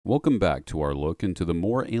Welcome back to our look into the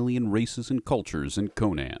more alien races and cultures in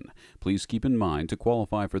Conan. Please keep in mind, to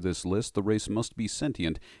qualify for this list, the race must be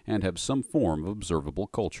sentient and have some form of observable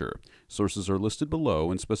culture. Sources are listed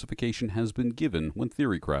below, and specification has been given when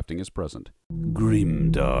theory crafting is present.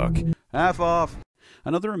 Grimdark. Half off!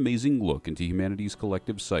 Another amazing look into humanity's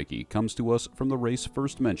collective psyche comes to us from the race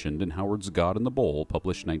first mentioned in Howard's God in the Bowl,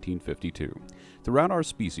 published 1952. Throughout our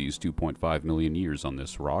species' 2.5 million years on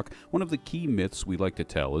this rock, one of the key myths we like to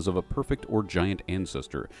tell is of a perfect or giant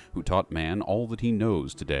ancestor who taught man all that he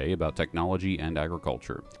knows today about technology and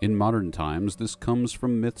agriculture. In modern times, this comes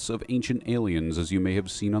from myths of ancient aliens, as you may have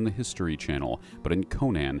seen on the History Channel, but in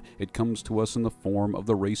Conan, it comes to us in the form of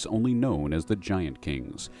the race only known as the Giant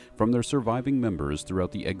Kings. From their surviving members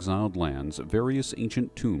throughout the exiled lands, various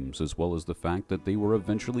ancient tombs, as well as the fact that they were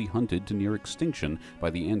eventually hunted to near extinction by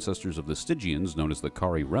the ancestors of the Stygians, known as the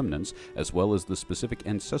Kari remnants, as well as the specific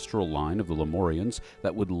ancestral line of the Lemurians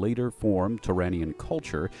that would later form Turanian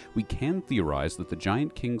culture, we can theorize that the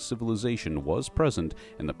Giant King civilization was present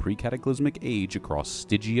in the pre-cataclysmic age across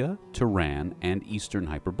Stygia, Turan, and eastern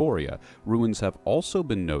Hyperborea. Ruins have also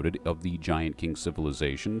been noted of the Giant King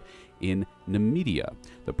civilization in Numidia,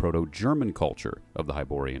 the Proto-German culture of the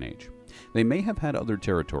Hyborian Age. They may have had other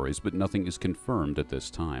territories, but nothing is confirmed at this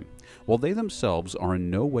time. While they themselves are in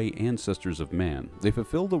no way ancestors of man, they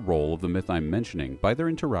fulfill the role of the myth I'm mentioning by their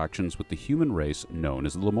interactions with the human race known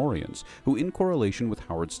as the Lemurians, who in correlation with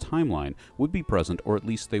Howard's timeline would be present, or at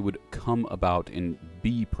least they would come about and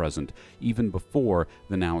be present even before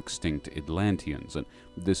the now extinct Atlanteans. And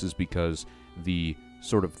this is because the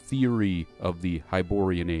sort of theory of the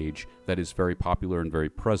Hyborian Age that is very popular and very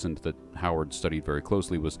present, that Howard studied very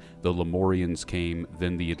closely, was the Lemurians came,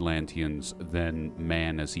 then the Atlanteans, then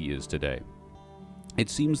man as he is today. It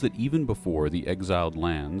seems that even before the exiled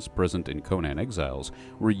lands present in Conan Exiles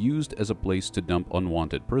were used as a place to dump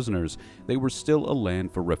unwanted prisoners, they were still a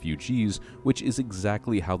land for refugees, which is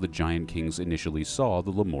exactly how the Giant Kings initially saw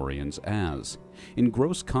the Lemurians as. In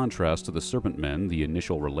gross contrast to the Serpent Men, the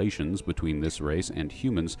initial relations between this race and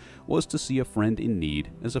humans was to see a friend in need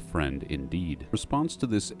as a friend indeed. In response to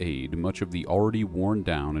this aid, much of the already worn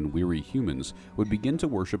down and weary humans would begin to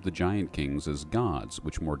worship the Giant Kings as gods,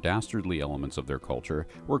 which more dastardly elements of their culture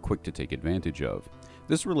were quick to take advantage of.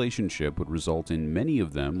 This relationship would result in many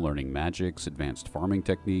of them learning magics, advanced farming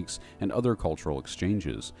techniques, and other cultural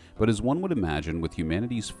exchanges. But as one would imagine with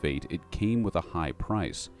humanity's fate, it came with a high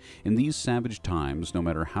price. In these savage times, no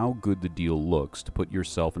matter how good the deal looks, to put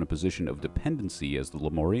yourself in a position of dependency as the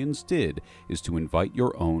Lemurians did is to invite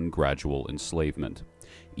your own gradual enslavement.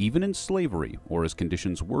 Even in slavery, or as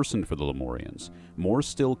conditions worsened for the Lemurians, more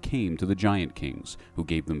still came to the Giant Kings, who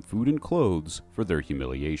gave them food and clothes for their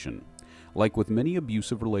humiliation. Like with many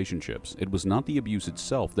abusive relationships, it was not the abuse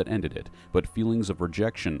itself that ended it, but feelings of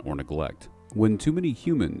rejection or neglect. When too many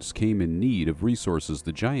humans came in need of resources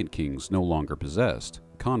the Giant Kings no longer possessed,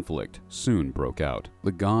 conflict soon broke out.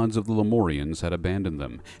 The gods of the Lemurians had abandoned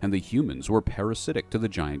them, and the humans were parasitic to the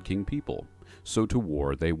Giant King people. So to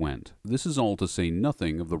war they went. This is all to say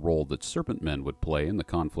nothing of the role that Serpent Men would play in the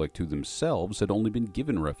conflict, who themselves had only been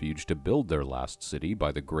given refuge to build their last city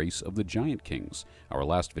by the grace of the Giant Kings. Our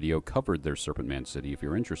last video covered their Serpent Man city if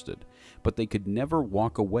you're interested. But they could never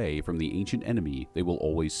walk away from the ancient enemy they will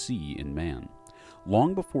always see in man.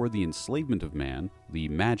 Long before the enslavement of man, the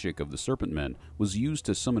magic of the Serpent Men was used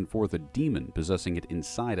to summon forth a demon possessing it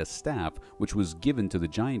inside a staff, which was given to the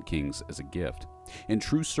Giant Kings as a gift. In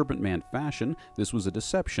true Serpent Man fashion, this was a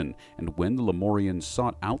deception, and when the Lemurians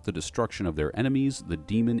sought out the destruction of their enemies, the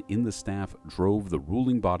demon in the staff drove the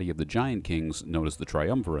ruling body of the Giant Kings, known as the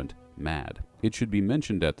Triumvirate, mad. It should be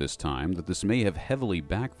mentioned at this time that this may have heavily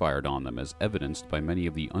backfired on them, as evidenced by many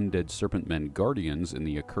of the undead Serpent Men guardians in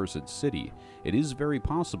the accursed city. It is very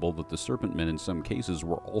possible that the Serpent Men in some cases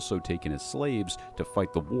were also taken as slaves to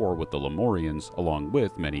fight the war with the Lemurians, along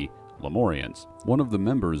with many Lemurians. One of the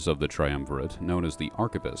members of the Triumvirate, known as the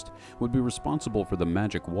Archivist, would be responsible for the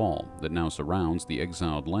magic wall that now surrounds the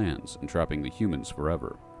exiled lands, entrapping the humans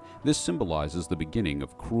forever. This symbolizes the beginning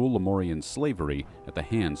of cruel Lemurian slavery at the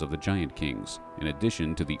hands of the Giant Kings, in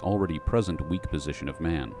addition to the already present weak position of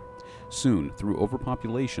man. Soon, through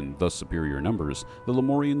overpopulation, thus superior numbers, the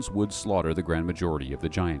Lemurians would slaughter the grand majority of the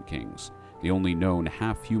Giant Kings. The only known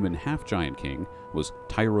half-human, half-giant king was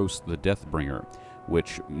Tyros the Deathbringer,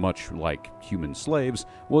 which, much like human slaves,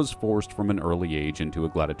 was forced from an early age into a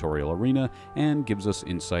gladiatorial arena, and gives us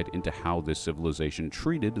insight into how this civilization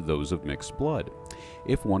treated those of mixed blood.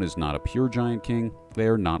 If one is not a pure Giant King, they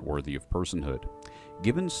are not worthy of personhood.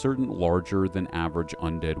 Given certain larger-than-average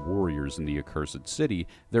undead warriors in the accursed city,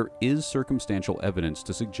 there is circumstantial evidence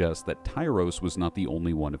to suggest that Tyros was not the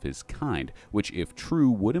only one of his kind, which, if true,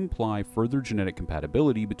 would imply further genetic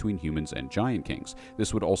compatibility between humans and Giant Kings.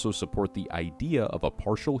 This would also support the idea of a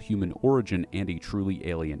partial human origin and a truly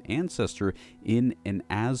alien ancestor in an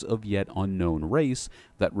as-of-yet unknown race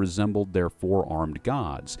that resembled their four-armed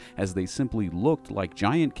gods, as they simply looked like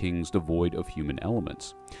Giant Kings devoid of human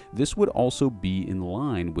elements. This would also be in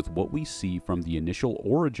line with what we see from the initial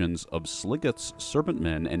origins of Sligoth's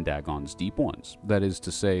Serpentmen and Dagon's Deep Ones. That is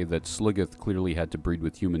to say that Sligoth clearly had to breed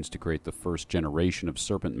with humans to create the first generation of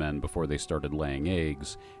Serpentmen before they started laying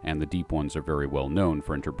eggs, and the Deep Ones are very well known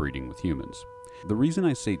for interbreeding with humans. The reason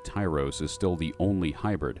I say Tyros is still the only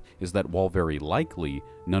hybrid is that while very likely,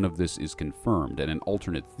 none of this is confirmed, and an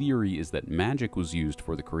alternate theory is that magic was used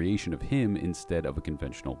for the creation of him instead of a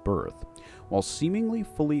conventional birth. While seemingly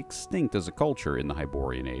fully extinct as a culture in the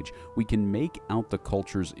Hyborian Age, we can make out the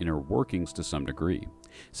culture's inner workings to some degree.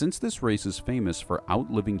 Since this race is famous for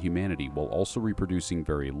outliving humanity while also reproducing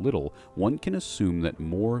very little, one can assume that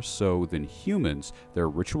more so than humans, their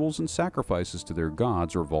rituals and sacrifices to their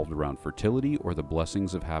gods revolved around fertility or the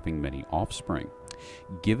blessings of having many offspring.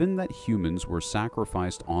 Given that humans were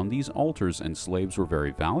sacrificed on these altars and slaves were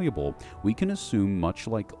very valuable, we can assume, much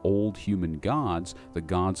like old human gods, the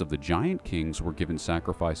gods of the Giant Kings were given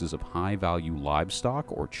sacrifices of high-value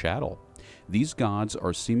livestock or chattel. These gods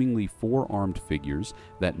are seemingly four-armed figures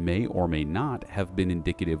that may or may not have been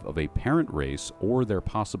indicative of a parent race or their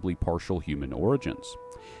possibly partial human origins.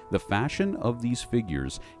 The fashion of these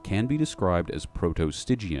figures can be described as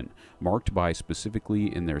proto-Stygian, marked by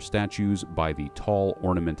specifically in their statues by the tall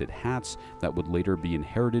ornamented hats that would later be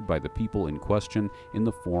inherited by the people in question in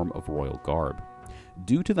the form of royal garb.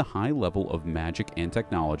 Due to the high level of magic and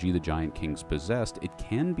technology the Giant Kings possessed, it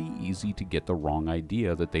can be easy to get the wrong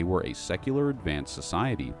idea that they were a secular advanced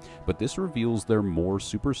society, but this reveals their more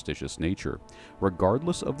superstitious nature.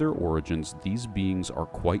 Regardless of their origins, these beings are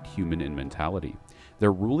quite human in mentality.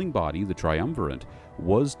 Their ruling body, the Triumvirate,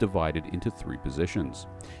 was divided into three positions.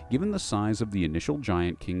 Given the size of the initial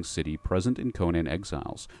Giant King city present in Conan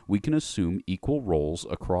Exiles, we can assume equal roles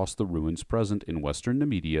across the ruins present in western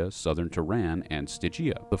Nemedia, southern Turan, and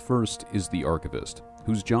Stygia. The first is the Archivist,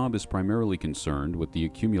 whose job is primarily concerned with the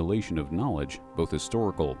accumulation of knowledge, both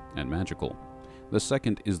historical and magical. The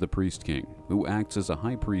second is the Priest King, who acts as a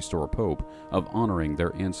high priest or pope of honoring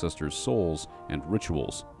their ancestors' souls and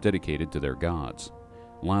rituals dedicated to their gods.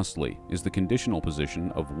 Lastly is the conditional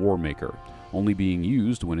position of War Maker, only being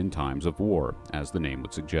used when in times of war, as the name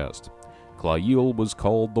would suggest. Clail was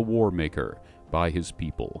called the War Maker by his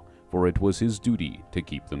people, for it was his duty to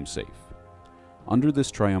keep them safe. Under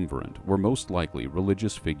this triumvirate were most likely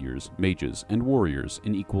religious figures, mages, and warriors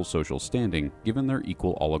in equal social standing given their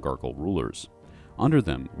equal oligarchical rulers. Under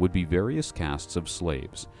them would be various castes of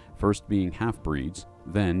slaves, first being half-breeds,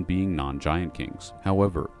 then being non-Giant Kings.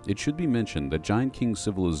 However, it should be mentioned that Giant King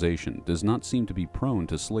civilization does not seem to be prone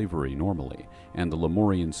to slavery normally, and the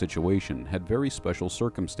Lemurian situation had very special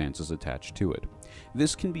circumstances attached to it.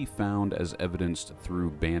 This can be found as evidenced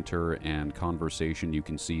through banter and conversation you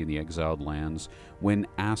can see in the exiled lands when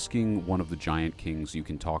asking one of the Giant Kings you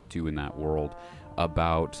can talk to in that world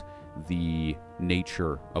about the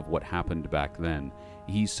nature of what happened back then.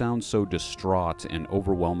 He sounds so distraught and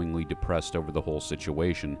overwhelmingly depressed over the whole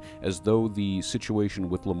situation, as though the situation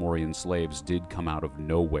with Lemurian slaves did come out of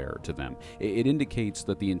nowhere to them. It indicates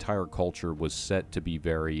that the entire culture was set to be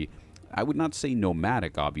very, I would not say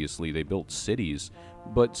nomadic, obviously, they built cities,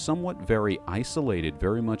 but somewhat very isolated,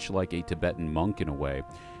 very much like a Tibetan monk in a way.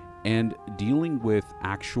 And dealing with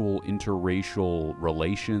actual interracial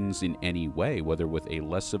relations in any way, whether with a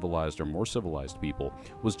less civilized or more civilized people,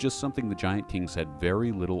 was just something the Giant Kings had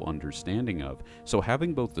very little understanding of. So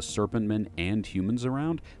having both the Serpentmen and humans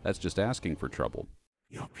around, that's just asking for trouble.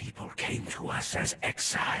 Your people came to us as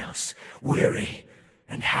exiles, weary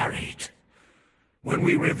and harried. When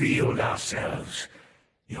we revealed ourselves,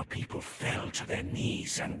 your people fell to their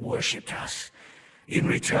knees and worshipped us. In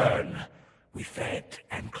return, we fed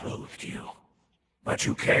and clothed you. But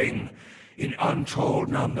you came in untold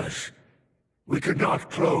numbers. We could not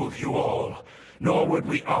clothe you all, nor would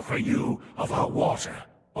we offer you of our water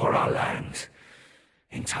or our land.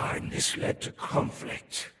 In time, this led to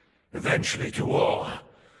conflict, eventually to war.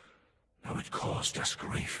 Though it caused us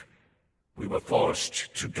grief, we were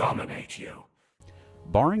forced to dominate you.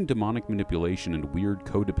 Barring demonic manipulation and weird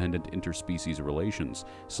codependent interspecies relations,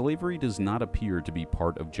 slavery does not appear to be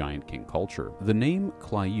part of Giant King culture. The name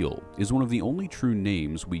Clail is one of the only true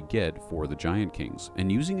names we get for the Giant Kings,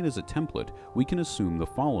 and using it as a template, we can assume the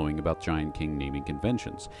following about Giant King naming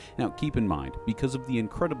conventions. Now keep in mind, because of the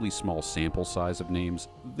incredibly small sample size of names,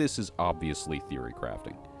 this is obviously theory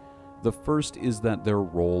crafting. The first is that their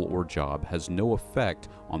role or job has no effect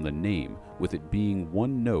on the name, with it being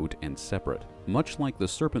one note and separate. Much like the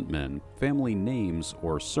Serpent Men, family names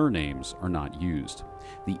or surnames are not used.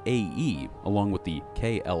 The AE, along with the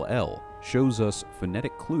KLL, shows us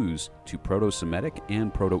phonetic clues to Proto-Semitic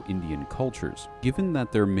and Proto-Indian cultures. Given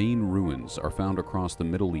that their main ruins are found across the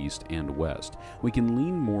Middle East and West, we can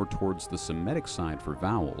lean more towards the Semitic side for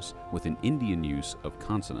vowels, with an Indian use of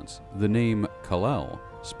consonants. The name Kalel,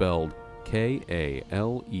 spelled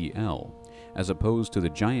K-A-L-E-L, as opposed to the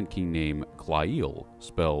Giant King name Clail,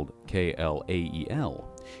 spelled K-L-A-E-L,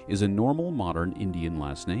 is a normal modern Indian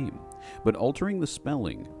last name, but altering the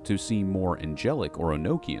spelling to seem more angelic or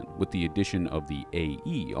Enochian with the addition of the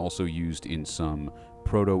AE, also used in some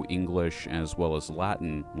Proto-English as well as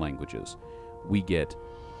Latin languages, we get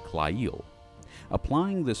Clail.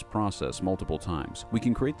 Applying this process multiple times, we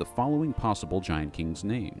can create the following possible Giant King's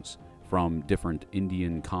names from different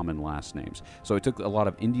Indian common last names. So I took a lot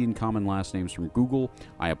of Indian common last names from Google,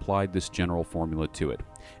 I applied this general formula to it.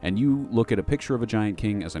 And you look at a picture of a Giant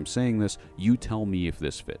King as I'm saying this, you tell me if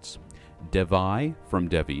this fits. Devai from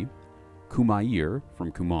Devi, Kumair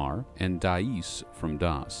from Kumar, and Dais from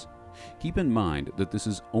Das. Keep in mind that this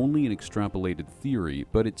is only an extrapolated theory,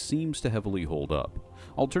 but it seems to heavily hold up.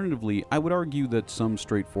 Alternatively, I would argue that some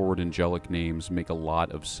straightforward angelic names make a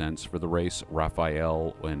lot of sense for the race.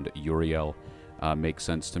 Raphael and Uriel make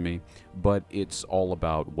sense to me, but it's all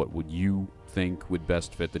about what would you think would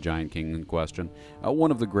best fit the Giant King in question. One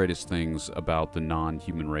of the greatest things about the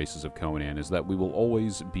non-human races of Conan is that we will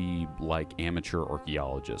always be like amateur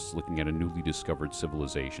archaeologists looking at a newly discovered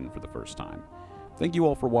civilization for the first time. Thank you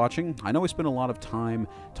all for watching. I know I spent a lot of time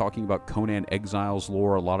talking about Conan Exiles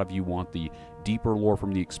lore. A lot of you want the deeper lore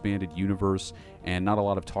from the expanded universe, and not a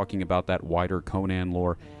lot of talking about that wider Conan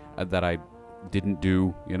lore that I didn't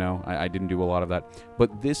do, I didn't do a lot of that.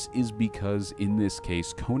 But this is because, in this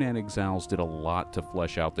case, Conan Exiles did a lot to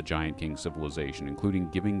flesh out the Giant King civilization,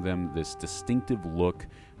 including giving them this distinctive look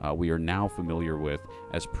we are now familiar with,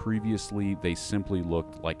 as previously they simply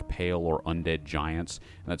looked like pale or undead giants.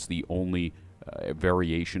 That's the only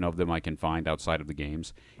variation of them I can find outside of the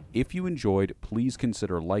games. If you enjoyed, please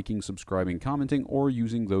consider liking, subscribing, commenting, or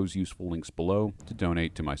using those useful links below to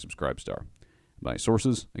donate to my Subscribe Star. My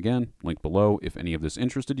sources, again, linked below if any of this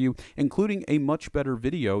interested you, including a much better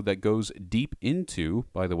video that goes deep into,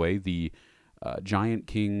 by the way, the Giant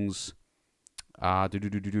Kings...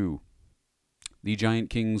 The Giant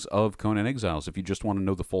Kings of Conan Exiles. If you just want to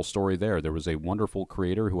know the full story there was a wonderful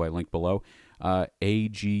creator who I linked below. Agudo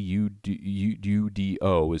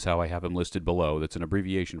is how I have him listed below. That's an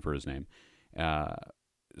abbreviation for his name.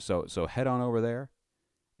 So head on over there.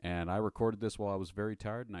 And I recorded this while I was very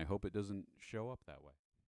tired, and I hope it doesn't show up that way.